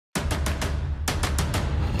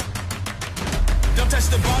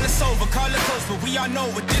the ball is over, call it close, but we all know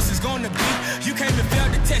what this is gonna be. You came and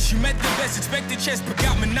failed the test, you met the best, expected chess, but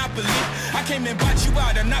got monopoly. I came and bought you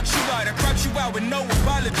out, I knocked you out, I cropped you out with no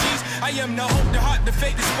apologies. I am the hope, the heart, the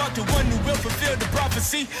faith, the spark, the one who will fulfill the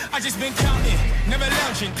prophecy. I just been counting, never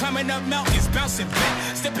lounging, climbing up mountains, bouncing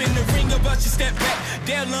back. Step in the ring, about you step back.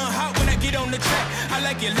 They'll learn hot when I get on the track. I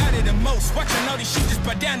like it louder than most. Watching all these sheep just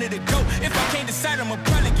bow down to the goat. If I can't decide, I'ma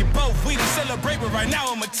probably get both. We done celebrate, but right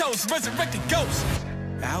now I'm a toast. Resurrected ghost.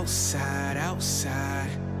 Outside, outside,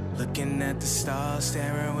 looking at the stars,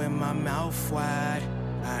 staring with my mouth wide.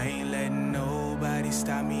 I ain't letting nobody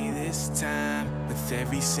stop me this time. With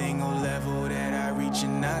every single level that I reach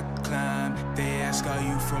and I climb, they ask, are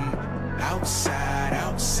you from outside,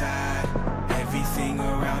 outside? Everything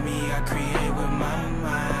around me I create with my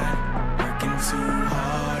mind. Working too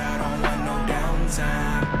hard, I don't want no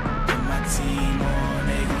downtime. Put my team on,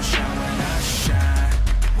 they gon' shine when I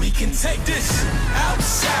shine. We can take this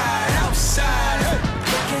outside, outside. Hey.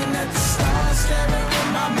 Looking at the stars, staring with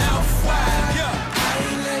my mouth wide. Yeah. I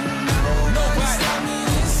ain't letting nobody stop me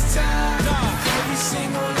this time. Nah. Every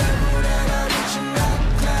single level that I reach and I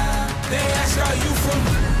climb, they ask, are you from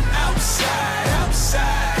outside,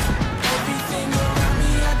 outside? Everything around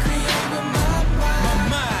me I create with my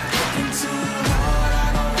mind. Working too hard, I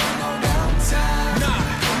don't want no downtime. Nah.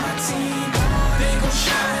 Put my team on, they gon'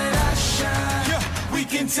 shine and I shine. Yeah. We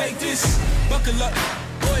can take this, buckle up.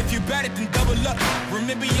 Boy, if you bad it, then double up.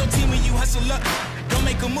 Remember your team when you hustle up. Don't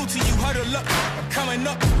make a move till you huddle up. I'm coming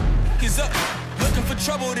up, is up. Looking for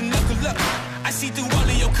trouble, then knuckle up. I see through all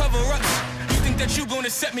of your cover-ups. You think that you gonna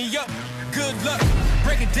set me up? Good luck,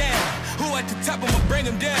 break it down. Who at the top, I'ma bring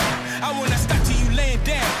them down. I will not stop till you laying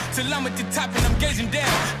down. Till I'm at the top and I'm gazing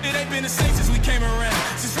down. It ain't been the same since we came around.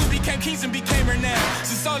 Since we became kings and became renowned.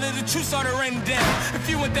 Since all of the truth started raining down. If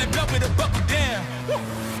you want that belt, better buckle down. Woo.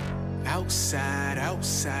 Outside,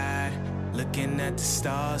 outside, looking at the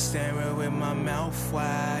stars, staring with my mouth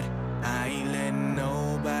wide. I ain't letting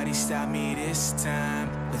nobody stop me this time.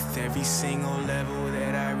 With every single level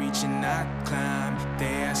that I reach and I climb,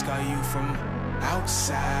 they ask, are you from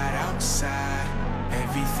outside, outside?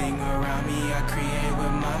 Everything around me I create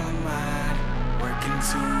with my mind. Working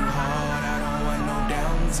too hard, I don't want no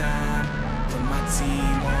downtime. Put my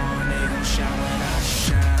team on, they gon' shine when I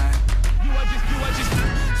shine.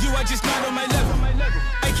 You are just not on my level.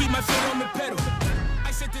 I keep my foot on the pedal.